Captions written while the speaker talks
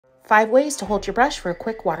5 ways to hold your brush for a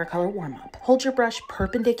quick watercolor warm-up. Hold your brush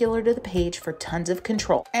perpendicular to the page for tons of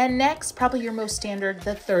control. And next, probably your most standard,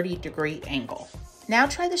 the 30-degree angle. Now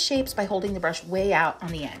try the shapes by holding the brush way out on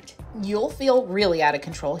the end. You'll feel really out of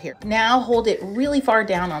control here. Now hold it really far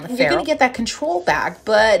down on the ferrule. You're gonna get that control back,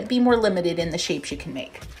 but be more limited in the shapes you can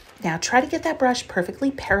make. Now try to get that brush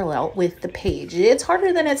perfectly parallel with the page. It's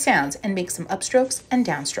harder than it sounds, and make some upstrokes and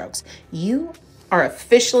downstrokes. You are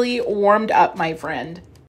officially warmed up, my friend.